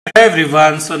Hello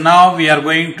everyone, so now we are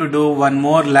going to do one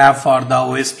more lab for the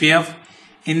OSPF.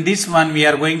 In this one we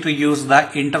are going to use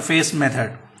the interface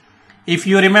method. If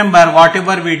you remember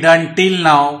whatever we done till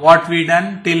now, we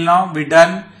done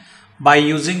by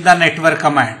using the network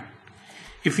command.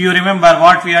 If you remember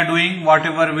what we are doing,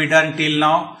 whatever we done till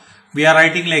now, we are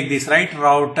writing like this, right?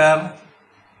 Router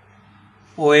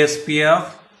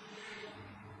OSPF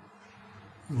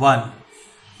 1.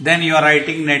 Then you are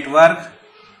writing network.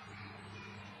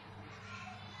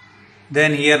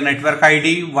 Then here network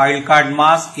ID, wildcard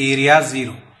mask, area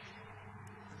 0.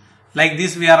 Like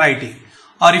this we are writing.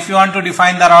 Or if you want to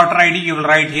define the router ID, you will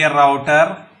write here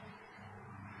router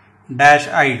dash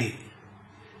ID.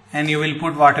 And you will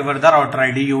put whatever the router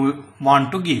ID you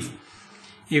want to give.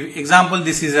 If example,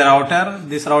 this is a router.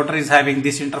 This router is having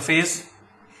this interface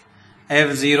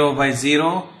F0 by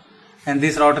 0. And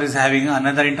this router is having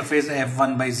another interface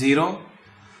F1 by 0.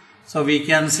 So we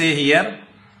can say here,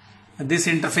 this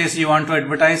interface you want to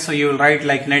advertise, so you will write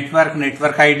like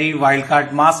network ID,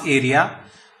 wildcard mask, area,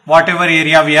 whatever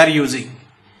area we are using.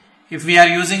 If we are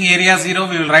using area 0,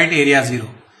 we will write area 0.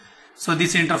 So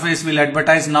this interface will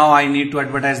advertise. Now I need to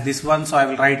advertise this one, so I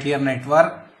will write here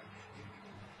network.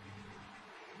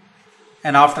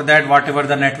 And after that, whatever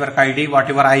the network ID,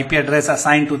 whatever IP address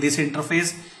assigned to this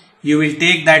interface, you will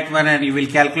take that one and you will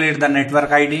calculate the network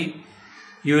ID.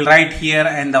 You will write here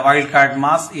and the wildcard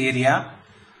mask area.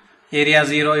 Area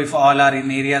 0, if all are in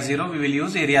area 0, we will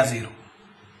use area 0.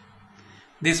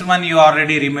 This one you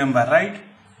already remember, right?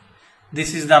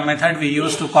 This is the method we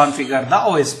use to configure the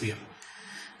OSPF.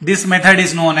 This method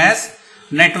is known as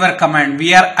network command.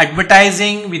 We are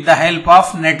advertising with the help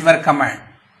of network command.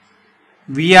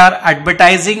 We are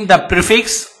advertising the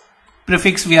prefix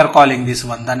we are calling this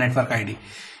one, the network ID.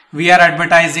 We are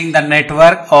advertising the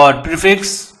network or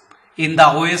prefix in the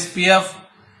OSPF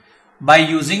by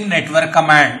using network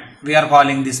command. We are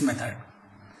calling this method.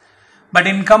 But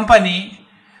in company,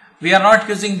 we are not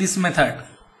using this method.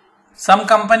 Some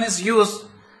companies use,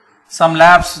 some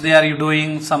labs they are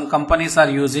doing, some companies are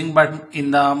using, but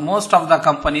in the most of the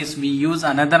companies we use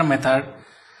another method.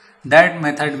 That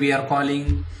method we are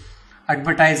calling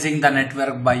advertising the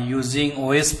network by using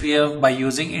OSPF, by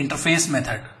using interface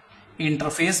method.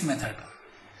 Interface method.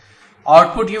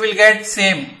 Output you will get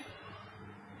same.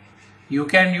 You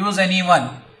can use any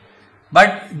one.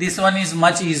 But this one is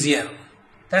much easier.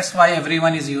 That's why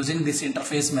everyone is using this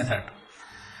interface method.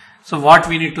 So what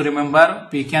we need to remember,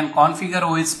 we can configure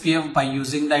OSPF by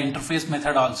using the interface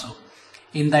method also.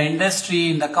 In the industry,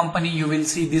 in the company, you will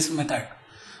see this method.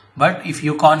 But if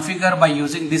you configure by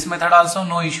using this method also,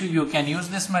 no issue, you can use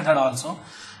this method also.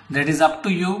 That is up to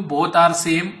you. Both are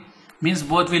same, means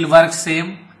both will work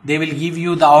same. They will give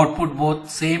you the output both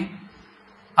same.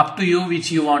 Up to you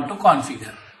which you want to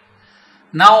configure.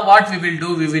 Now what we will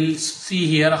do, we will see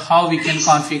here how we can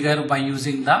configure by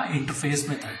using the interface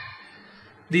method.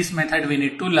 This method we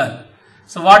need to learn.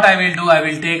 So what I will do, I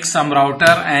will take some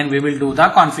router and we will do the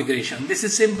configuration. This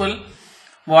is simple.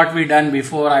 What we done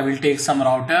before, I will take some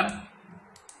router.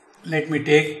 Let me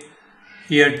take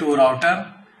here 2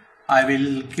 router. I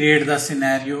will create the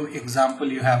scenario.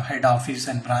 Example, you have head office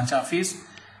and branch office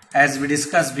as we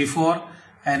discussed before,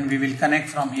 and we will connect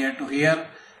from here to here.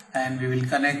 And we will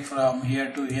connect from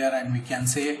here to here, and we can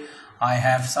say I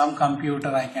have some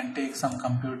computer, I can take some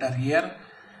computer here,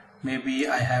 maybe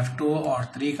I have 2 or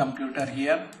 3 computer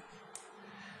here,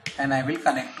 and I will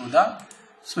connect to the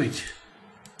switch.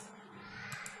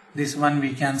 This one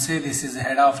we can say this is a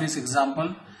head office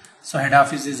example. So head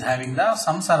office is having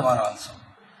some server also,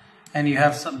 and you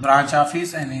have some branch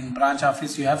office, and in branch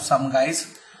office you have some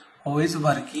guys who is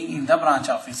working in the branch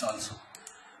office also.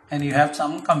 And you have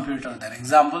some computer there.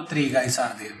 Example, 3 guys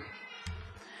are there.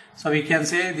 So we can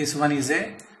say this one is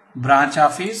a branch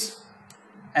office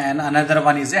and another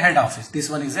one is a head office. This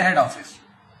one is a head office.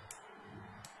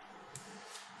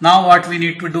 Now what we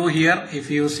need to do here, if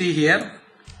you see here,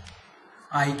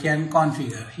 I can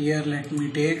configure. Here let me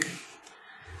take,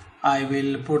 I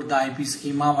will put the IP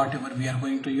schema, whatever we are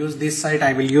going to use. This site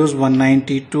I will use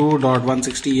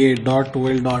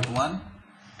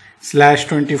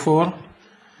 192.168.12.1/24.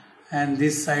 And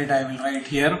this side I will write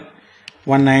here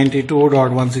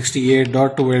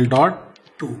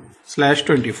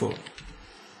 192.168.12.2/24.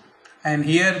 And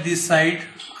here this side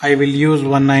I will use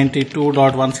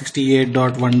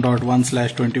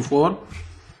 192.168.1.1/24.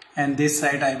 And this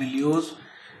side I will use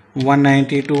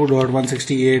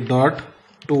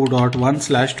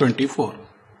 192.168.2.1/24.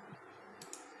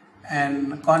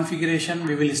 And configuration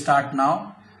we will start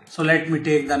now. So let me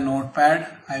take the notepad.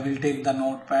 I will take the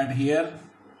notepad here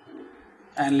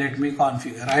and let me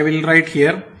configure. I will write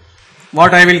here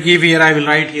what I will give here, I will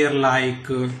write here like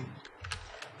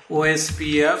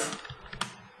OSPF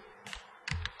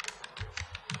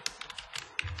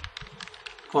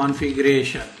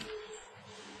configuration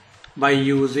by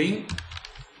using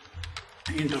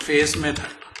interface method.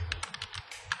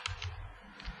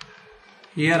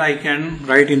 Here I can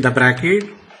write in the bracket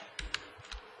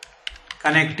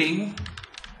connecting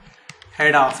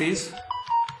head office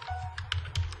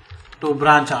to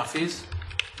branch office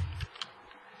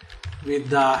with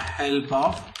the help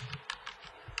of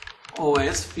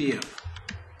OSPF.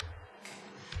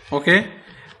 Okay,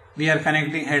 we are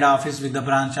connecting head office with the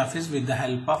branch office with the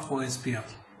help of OSPF.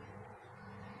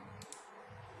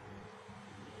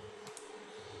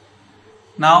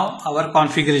 Now our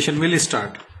configuration will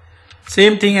start.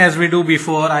 Same thing as we do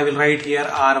before, I will write here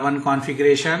R1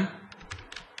 configuration.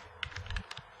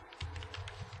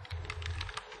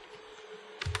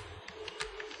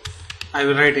 I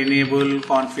will write enable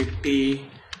config T,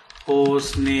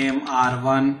 host name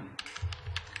R1,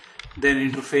 then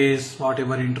interface,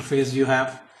 whatever interface you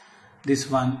have, this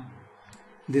one,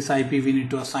 this IP we need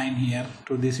to assign here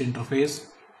to this interface.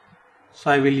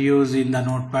 So I will use in the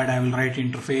notepad, I will write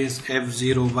interface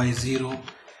F0/0.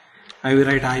 I will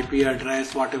write IP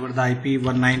address, whatever the IP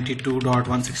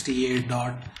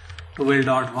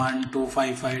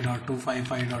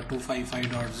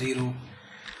 192.168.1255.255.255.255.0.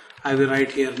 I will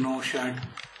write here no shut.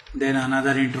 Then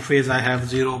another interface I have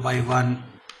 0/1.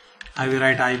 I will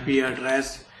write IP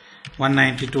address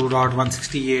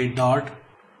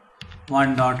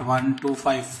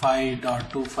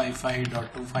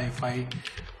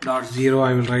 192.168.1.1.255.255.255.0.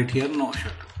 I will write here no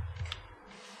shut.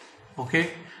 Okay,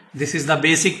 this is the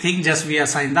basic thing, just we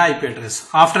assign the IP address.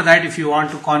 After that, if you want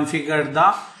to configure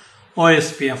the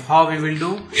OSPF, how we will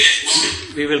do?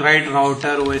 We will write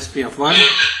router OSPF1,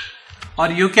 or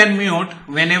you can mute.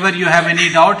 Whenever you have any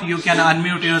doubt, you can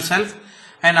unmute yourself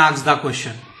and ask the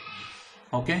question.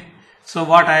 Okay, so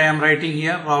what I am writing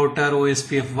here, router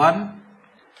OSPF1.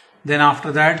 Then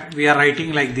after that we are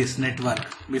writing like this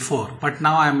network before, but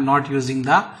now I am not using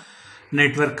the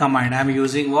network command. I am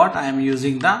using what? I am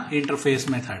using the interface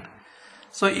method.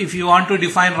 So if you want to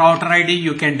define router ID,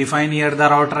 you can define here the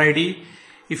router ID.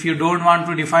 If you don't want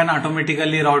to define,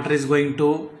 automatically router is going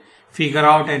to figure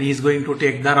out and he is going to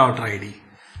take the router ID.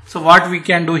 So what we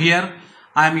can do here,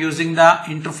 I am using the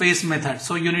interface method.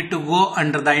 So you need to go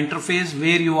under the interface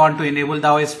where you want to enable the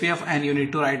OSPF and you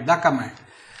need to write the command.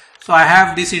 So I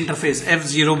have this interface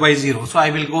F0/0. So I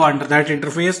will go under that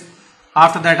interface.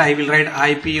 After that I will write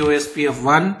IP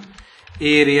OSPF1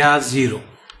 area 0.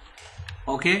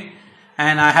 Okay,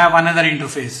 and I have another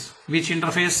interface. Which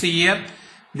interface? See here,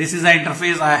 this is the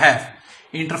interface I have.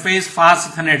 Interface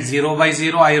fast Ethernet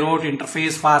 0/0. I wrote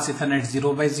interface fast Ethernet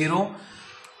 0/0.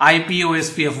 IP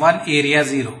OSPF1 area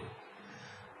 0.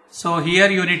 So here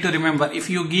you need to remember, if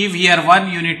you give here 1,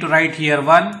 you need to write here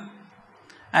 1.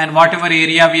 And whatever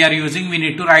area we are using, we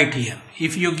need to write here.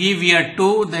 If you give here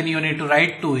 2, then you need to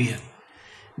write 2 here.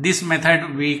 This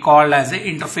method we call as a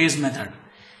interface method.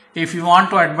 If you want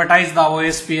to advertise the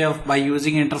OSPF by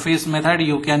using interface method,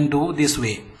 you can do this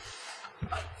way.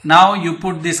 Now you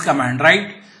put this command,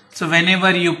 right? So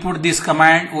whenever you put this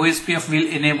command, OSPF will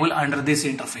enable under this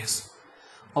interface.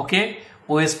 Okay,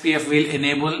 OSPF will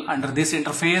enable under this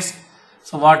interface.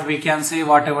 So what we can say,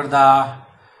 whatever the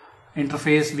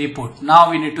interface we put, now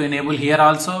we need to enable here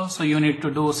also. So you need to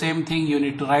do same thing, you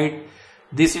need to write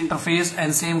this interface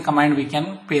and same command we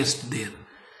can paste there.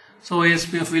 So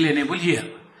OSPF will enable here.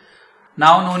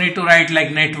 Now no need to write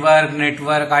like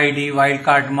network ID,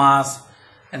 wildcard mask,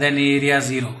 and then area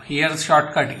 0. Here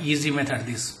shortcut, easy method,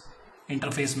 this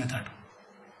interface method.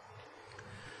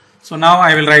 So now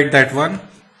I will write that one.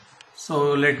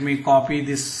 So let me copy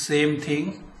this same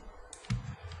thing.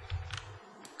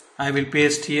 I will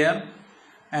paste here,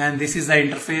 and this is the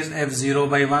interface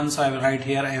F0/1. So I will write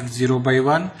here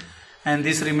F0/1, and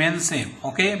this remains same.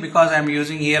 Okay, because I am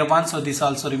using here 1, so this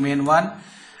also remain 1,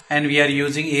 and we are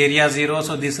using area 0,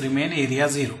 so this remain area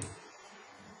 0.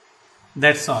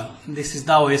 That's all. This is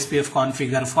the OSPF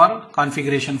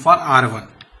configuration for R1.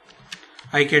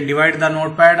 I can divide the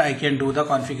notepad, I can do the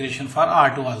configuration for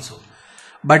R2 also.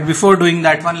 But before doing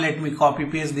that one, let me copy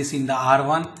paste this in the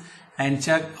R1 and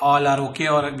check all are okay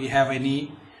or we have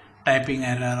any typing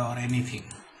error or anything.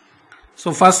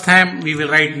 So first time we will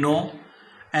write no,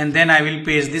 and then I will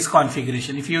paste this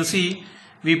configuration. If you see,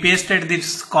 we pasted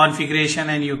this configuration,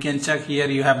 and you can check here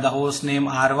you have the host name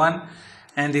R1,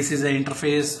 and this is the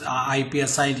interface IP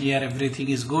assigned here, everything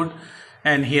is good,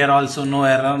 and here also no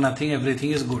error, nothing,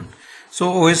 everything is good.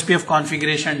 So OSPF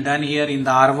configuration done here in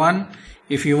the R1.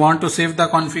 If you want to save the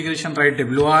configuration, write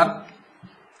WR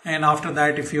And after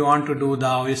that, if you want to do the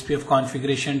OSPF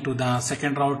configuration to the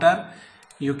second router,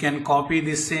 you can copy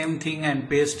this same thing and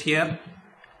paste here.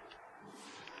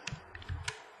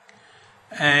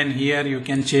 And here you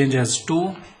can change as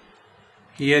 2.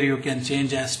 Here you can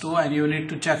change as 2, and you need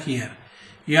to check here.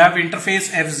 You have interface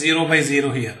F0 by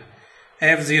 0 here.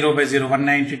 F0 by 0,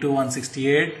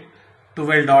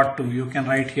 192.168.12.2. You can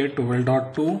write here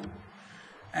 12.2.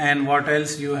 And what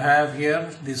else you have here?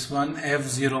 This one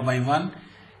F0 by 1.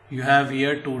 You have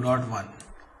here 2.1.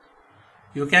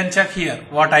 You can check here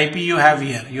what IP you have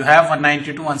here. You have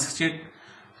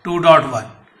 192.168.2.1.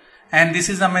 And this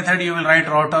is the method you will write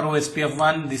router OSPF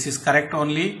 1. This is correct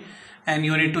only. And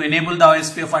you need to enable the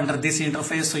OSPF under this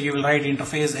interface. So you will write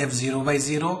interface F0 by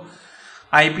 0.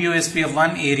 IP OSPF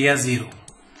 1 area 0.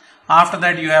 After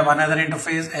that you have another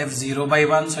interface F0 by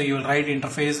 1. So you will write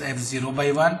interface F0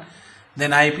 by 1.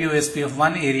 Then IP OSPF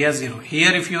 1 area 0.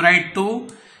 Here if you write 2,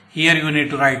 here you need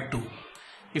to write 2.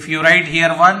 If you write here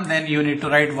 1, then you need to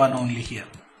write 1 only here.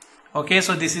 Okay,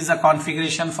 so this is a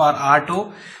configuration for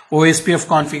R2, OSPF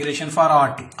configuration for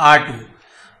R2.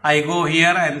 I go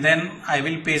here and then I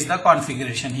will paste the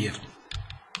configuration here.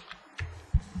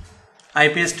 I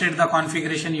pasted the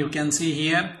configuration. You can see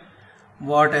here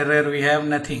what error we have.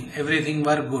 Nothing. Everything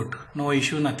were good. No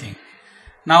issue, nothing.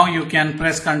 Now you can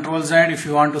press Ctrl Z. If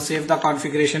you want to save the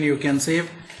configuration, you can save.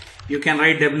 You can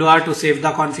write WR to save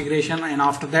the configuration, and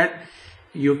after that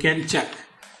you can check.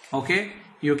 Okay,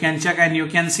 you can check, and you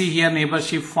can see here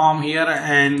neighborship form here,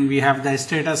 and we have the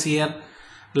status here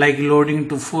like loading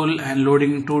to full and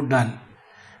loading to done.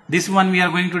 This one we are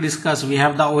going to discuss. We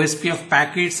have the OSPF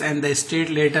packets and the state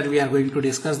later we are going to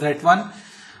discuss that one.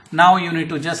 Now you need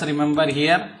to just remember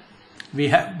here we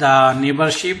have the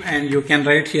neighborship, and you can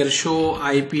write here show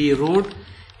IP route.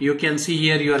 You can see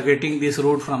here you are getting this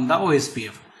route from the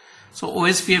OSPF. So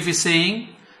OSPF is saying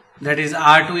that is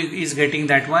R2 is getting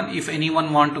that one. If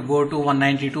anyone want to go to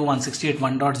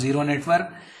 192.168.1.0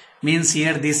 network, means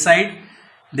here this side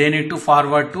they need to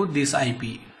forward to this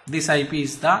IP. This IP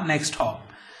is the next hop.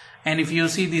 And if you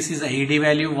see, this is a AD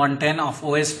value 110 of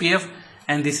OSPF,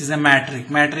 and this is a metric.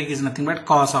 Metric is nothing but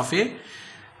cost of a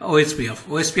OSPF.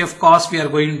 OSPF cost we are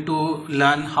going to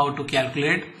learn how to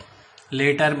calculate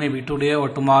later, maybe today or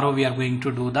tomorrow we are going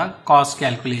to do the cost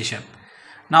calculation.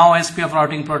 Now OSPF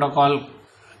routing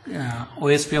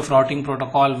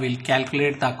protocol will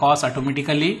calculate the cost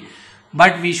automatically,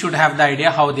 but we should have the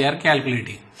idea how they are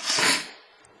calculating.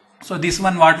 So this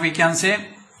one, what we can say,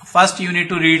 first you need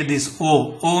to read this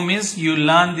O. O means you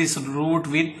learn this route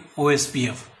with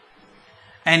OSPF.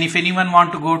 And if anyone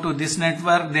want to go to this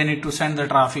network, they need to send the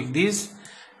traffic this,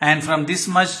 and from this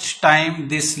much time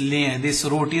this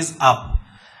route is up,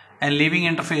 and leaving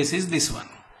interface is this one.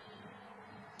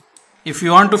 If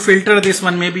you want to filter this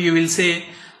one, maybe you will say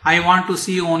I want to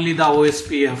see only the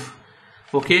OSPF.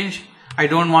 Okay, I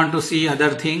don't want to see other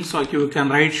things, so you can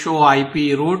write show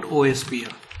IP route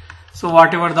OSPF. So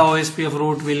whatever the OSPF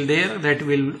route will there, that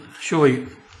will show you.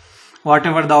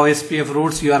 Whatever the OSPF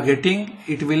routes you are getting,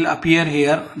 it will appear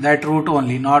here, that route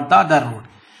only, not the other route.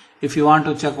 If you want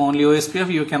to check only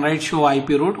OSPF, you can write show IP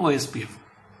route OSPF.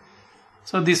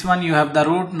 So this one you have the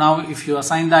route. Now if you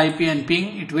assign the IP and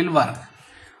ping, it will work.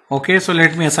 Okay, so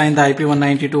let me assign the IP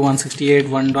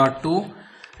 192.168.1.2,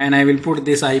 and I will put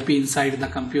this IP inside the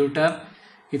computer.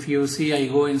 If you see, I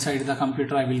go inside the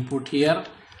computer, I will put here,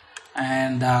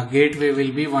 and the gateway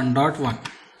will be 1.1.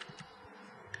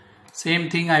 Same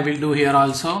thing I will do here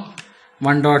also,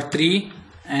 1.3,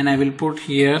 and I will put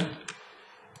here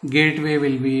gateway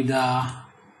will be the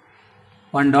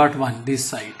 1.1 this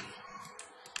side.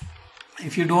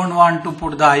 If you don't want to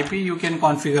put the IP, you can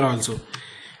configure also.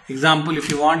 Example, if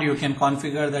you want, you can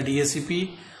configure the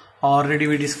DHCP. Already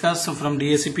we discussed, so from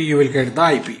DHCP you will get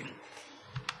the IP.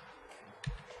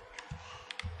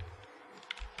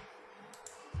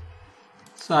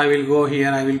 So I will go here,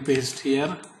 I will paste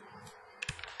here,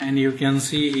 and you can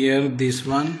see here this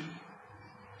one,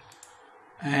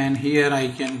 and here I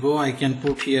can go, I can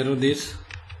put here this.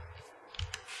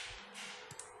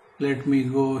 Let me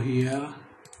go here,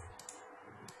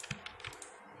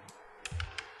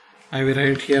 I will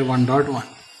write here 1.1.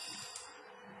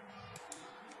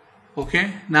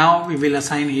 Okay, now we will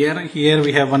assign here. Here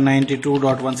we have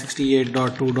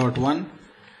 192.168.2.1.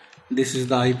 This is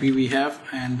the IP we have,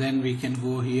 and then we can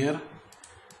go here,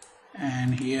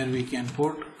 and here we can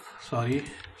put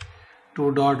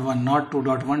 2.1, not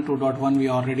 2.1. 2.1 we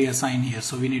already assigned here,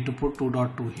 so we need to put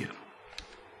 2.2 here.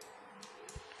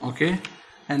 Okay,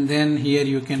 and then here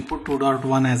you can put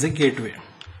 2.1 as a gateway,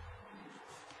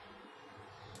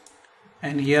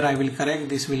 and here I will correct,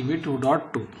 this will be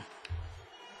 2.2.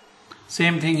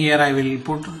 Same thing here, I will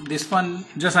put this one,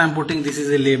 just I am putting, this is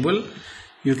a label.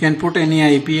 You can put any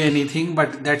IP, anything,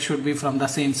 but that should be from the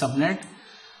same subnet.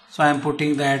 So I am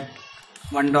putting that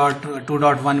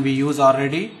 1.2.1 we use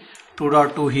already,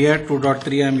 2.2 here,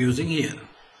 2.3 I am using here.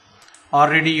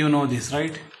 Already you know this,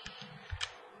 right?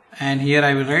 And here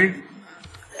I will write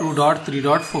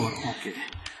 2.3.4. okay.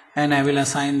 And I will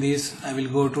assign this, I will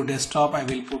go to desktop, I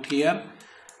will put here,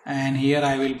 and here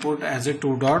I will put as a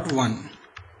 2.1.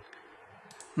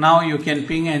 Now you can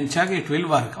ping and check, it will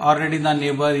work. Already the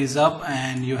neighbor is up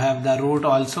and you have the root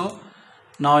also.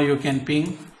 Now you can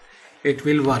ping, it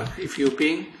will work. If you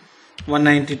ping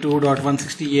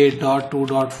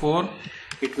 192.168.2.4,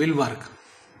 it will work.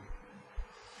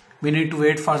 We need to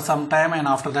wait for some time, and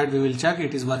after that we will check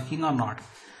it is working or not.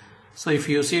 So if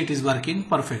you see, it is working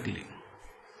perfectly.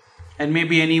 And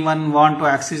maybe anyone want to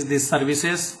access these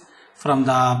services from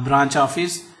the branch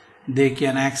office, they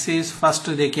can access. First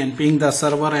they can ping the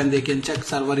server and they can check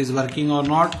server is working or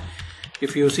not.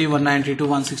 If you see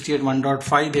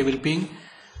 192.168.1.5, they will ping,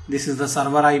 this is the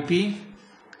server IP,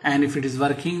 and if it is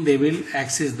working they will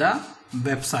access the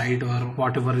website or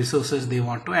whatever resources they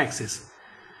want to access.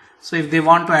 So if they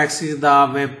want to access the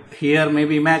web, here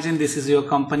maybe imagine this is your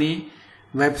company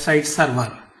website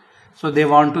server. So they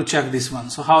want to check this one.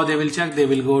 So how they will check? They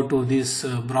will go to this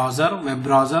browser, web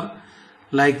browser,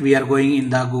 like we are going in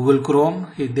the Google Chrome.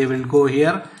 They will go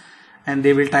here and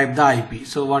they will type the IP.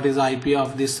 So what is the IP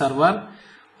of this server?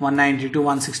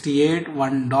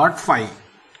 192.168.1.5,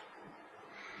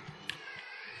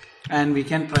 and we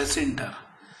can press enter.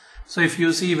 So if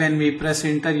you see, when we press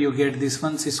enter, you get this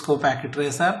one, Cisco Packet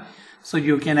Tracer. So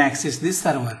you can access this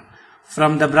server.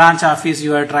 From the branch office,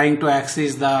 you are trying to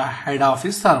access the head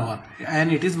office server,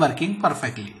 and it is working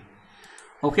perfectly.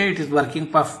 Okay, it is working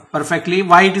perfectly.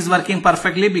 Why it is working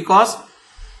perfectly? Because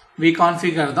we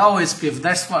configure the OSPF.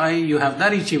 That's why you have the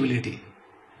reachability.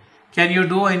 Can you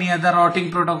do any other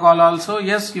routing protocol also?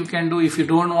 Yes, you can do. If you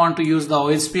don't want to use the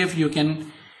OSPF, you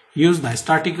can use the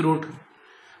static route.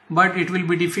 But it will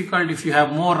be difficult if you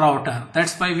have more router.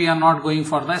 That's why we are not going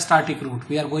for the static route.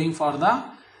 We are going for the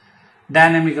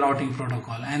dynamic routing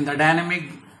protocol, and the dynamic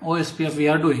OSPF we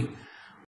are doing.